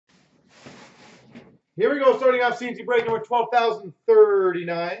Here we go, starting off CNC break number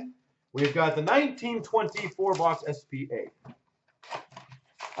 12,039. We've got the 1924 box SPA.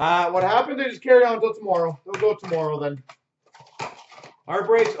 What happened, they just carried on until tomorrow. They'll go tomorrow then. Our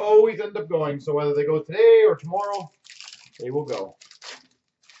breaks always end up going, so whether they go today or tomorrow, they will go.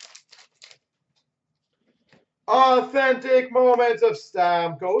 Authentic Moments of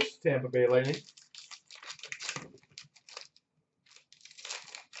Stamkos, Tampa Bay Lightning.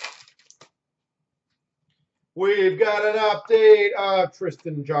 We've got an update of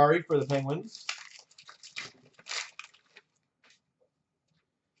CloutsnChara for the Penguins.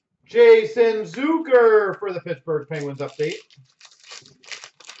 Jason Zucker for the Pittsburgh Penguins update.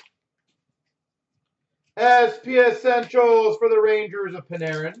 SP Essentials for the Rangers of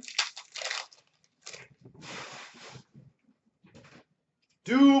Panarin.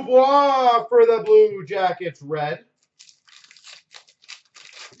 Dubois for the Blue Jackets red.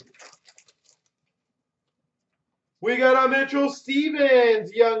 We got a Mitchell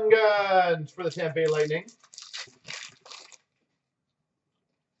Stevens Young Guns for the Tampa Bay Lightning.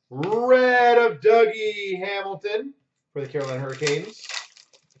 Red of Dougie Hamilton for the Carolina Hurricanes.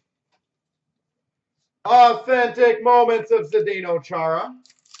 Authentic Moments of CloutsnChara.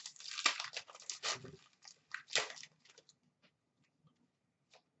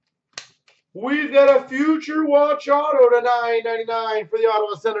 We've got a Future Watch Auto to $9.99 for the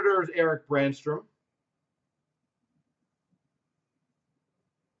Ottawa Senators, Eric Brandstrom.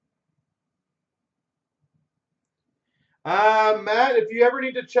 Matt, if you ever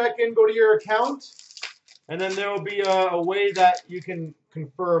need to check in, go to your account, and then there will be a way that you can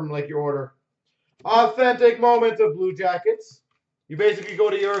confirm like your order. Authentic Moments of Blue Jackets. You basically go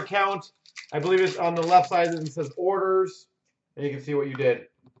to your account. I believe it's on the left side and it says orders, and you can see what you did.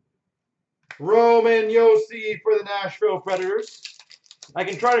 Roman Josi for the Nashville Predators. I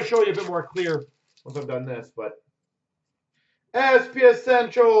can try to show you a bit more clear once I've done this, but SP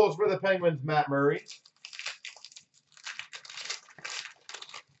Essentials for the Penguins, Matt Murray.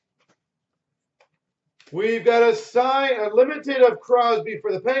 We've got a limited of Crosby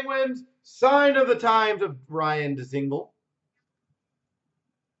for the Penguins. Sign of the Times of Ryan Dzingel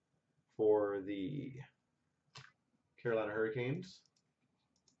for the Carolina Hurricanes.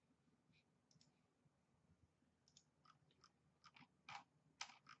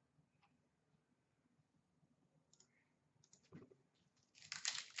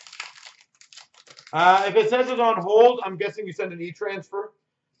 If it says it's on hold, I'm guessing you send an e-transfer.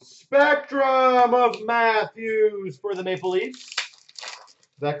 Spectrum of Matthews for the Maple Leafs.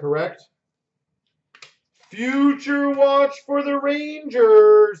 Is that correct? Future Watch for the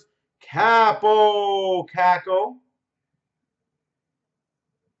Rangers. Capo Caco.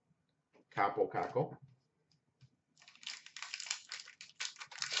 Capo Caco.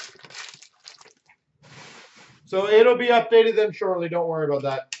 So it'll be updated then shortly. Don't worry about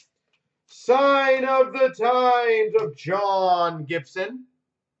that. Sign of the Times of John Gibson.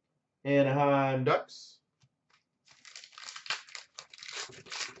 Anaheim Ducks.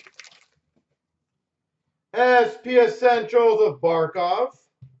 SP Essentials of Barkov.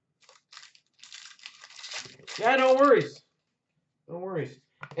 Yeah, no worries. No worries.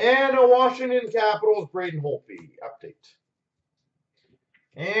 And a Washington Capitals Braden Holtby update.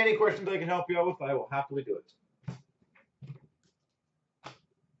 Any questions I can help you out with, I will happily do it.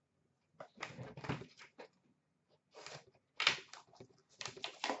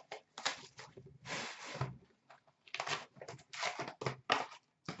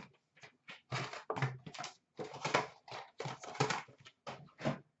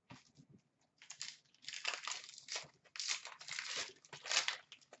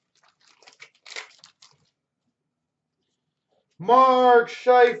 Mark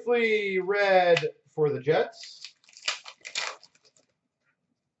Scheifele, red for the Jets.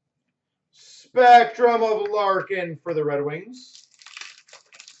 Spectrum of Larkin for the Red Wings.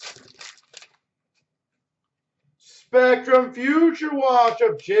 Spectrum Future Watch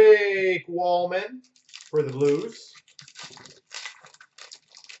of Jake Wallman for the Blues.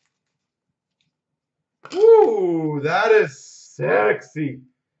 Ooh, that is sexy.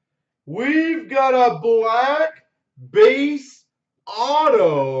 We've got a black base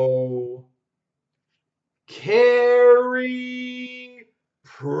auto. Carey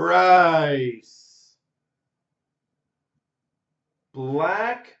Price.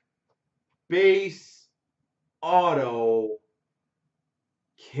 Black base auto.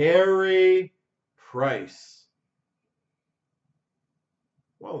 Carey Price.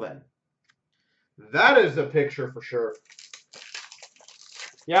 Well then. That is a picture for sure.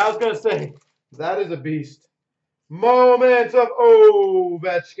 Yeah, I was going to say, that is a beast. Moments of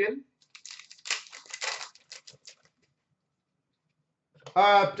Ovechkin.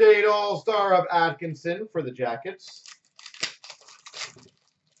 Update All-Star of Atkinson for the Jackets.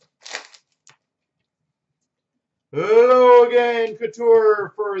 Logan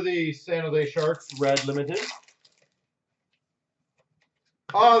Couture for the San Jose Sharks, Red Limited.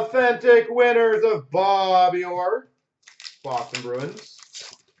 Authentic winners of Bobby Orr, Boston Bruins.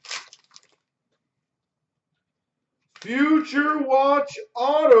 Future Watch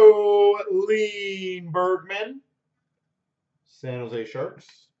Auto, Lean Bergman, San Jose Sharks,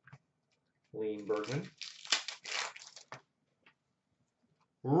 Lean Bergman.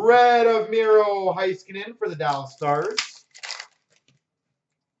 Red of Miro Heiskanen for the Dallas Stars.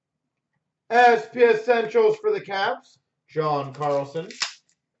 SP Essentials for the Caps, John Carlson.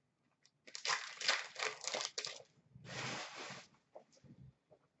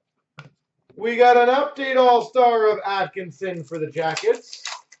 We got an update All-Star of Atkinson for the Jackets.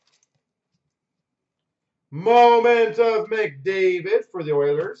 Moment of McDavid for the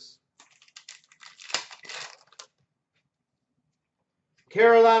Oilers.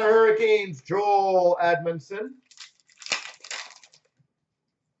 Carolina Hurricanes, Joel Edmondson.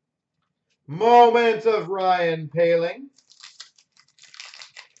 Moment of Ryan Poehling.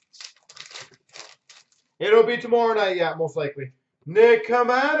 It'll be tomorrow night, yeah, most likely. Nick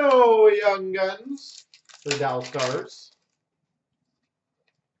Camano, Young Guns for the Dallas Stars.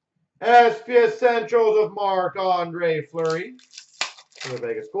 SP Essentials of Marc-Andre Fleury for the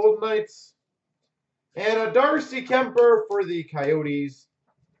Vegas Golden Knights. And a Darcy Kemper for the Coyotes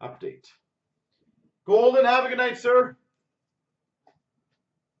update. Golden, have a good night, sir.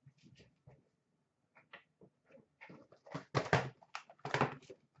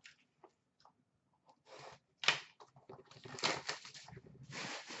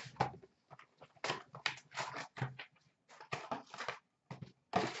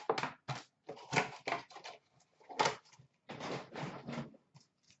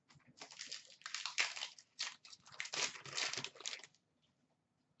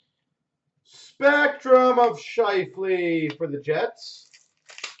 Spectrum of Scheifele for the Jets.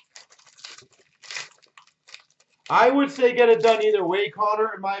 I would say get it done either way,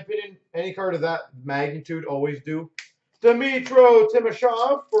 Connor, in my opinion. Any card of that magnitude, always do. Dmytro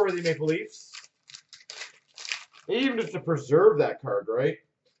Timashov for the Maple Leafs. Even just to preserve that card, right?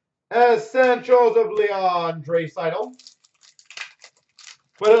 Essentials of Leon Draisaitl.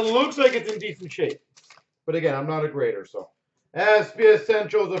 But it looks like it's in decent shape. But again, I'm not a grader, so. SP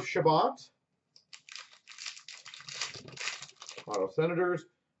Essentials of Shabbat. Auto Senators.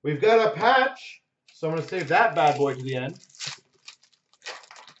 We've got a patch, so I'm going to save that bad boy to the end.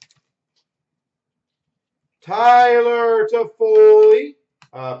 Tyler Toffoli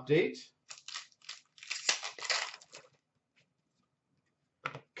update.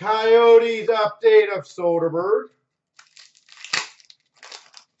 Coyotes update of Soderberg.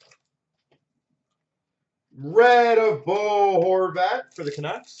 Red of Bo Horvat for the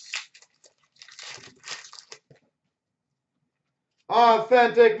Canucks.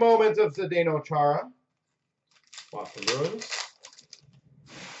 Authentic Moments of Zdeno Chara, Boston Bruins.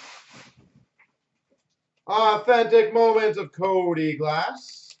 Authentic Moments of Cody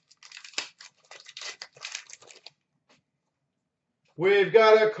Glass. We've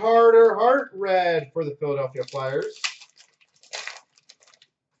got a Carter Hart red for the Philadelphia Flyers.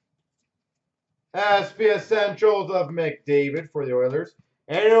 SP Essentials of McDavid for the Oilers.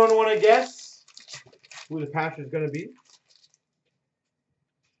 Anyone want to guess who the patch is going to be?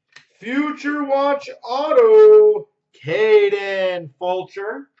 Future Watch Auto, Caden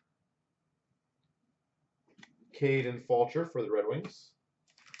Fulcher. Caden Fulcher for the Red Wings.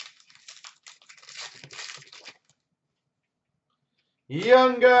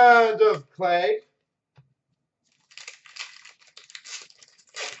 Young Guns of Clegg.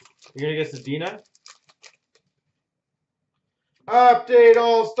 You're going to guess Adina? Update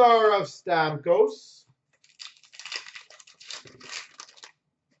All-Star of Stamkos.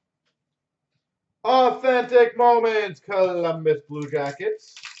 Authentic Moments, Columbus Blue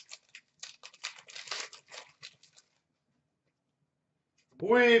Jackets.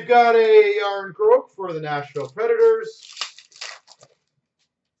 We've got a Yarncroke for the Nashville Predators.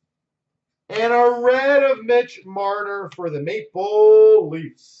 And a red of Mitch Marner for the Maple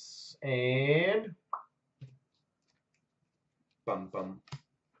Leafs. And bum bum.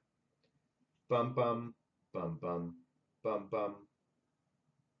 Bum bum. Bum bum. Bum bum.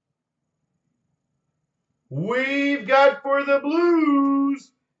 We've got for the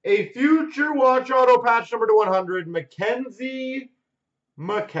Blues a Future Watch Auto patch number /100, Mackenzie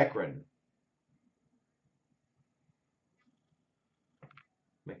McEachran.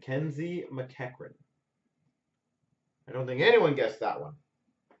 Mackenzie McEachran. I don't think anyone guessed that one.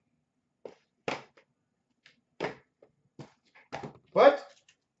 But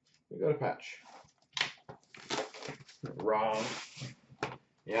we got a patch. Wrong.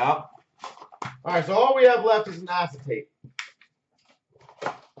 Yeah. All right, so all we have left is an acetate.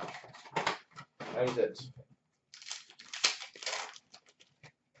 That is it.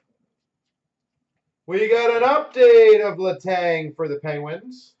 We got an update of Letang for the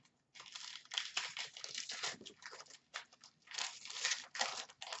Penguins.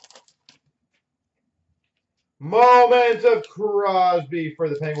 Moment of Crosby for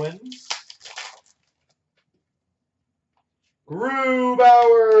the Penguins.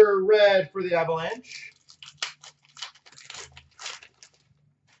 Grubauer red for the Avalanche.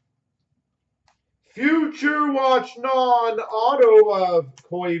 Future Watch non-auto of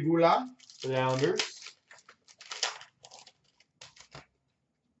Koivula for the Islanders.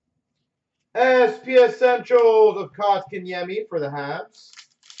 SP Essentials of Kotkaniemi for the Habs.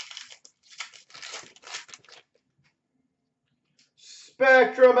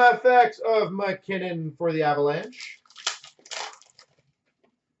 Spectrum FX of McKinnon for the Avalanche.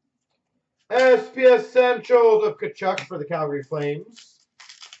 SP Essentials of Kachuk for the Calgary Flames.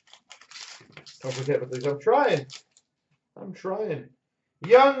 Don't forget about these. I'm trying.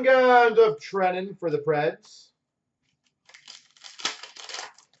 Young Guns of Trennan for the Preds.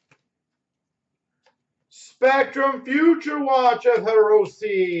 Spectrum Future Watch of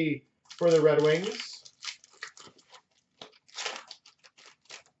Hiroshi for the Red Wings.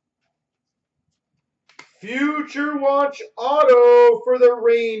 Future Watch Auto for the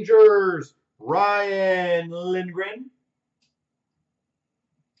Rangers, Ryan Lindgren.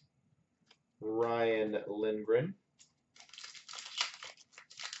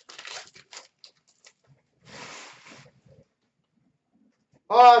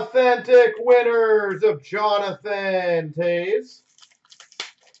 Authentic winners of Jonathan Toews,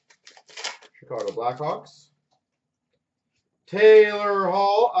 Chicago Blackhawks. Taylor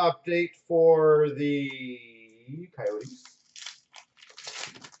Hall update for the Coyotes.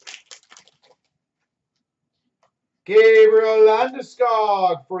 Gabriel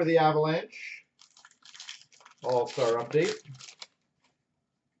Landeskog for the Avalanche. All-Star update.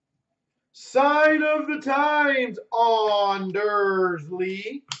 Sign of the Times, Anders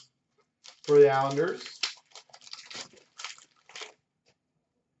Lee for the Islanders.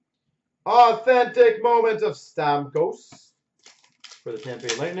 Authentic Moments of Stamkos for the Tampa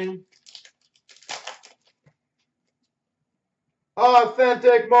Bay Lightning.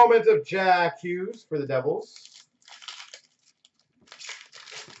 Authentic Moments of Jack Hughes for the Devils.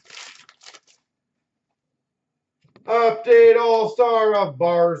 Update All-Star of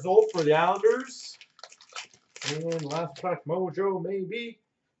Barzal for the Islanders. And last pack mojo maybe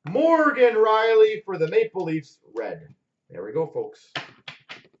Morgan Riley for the Maple Leafs red. There we go, folks.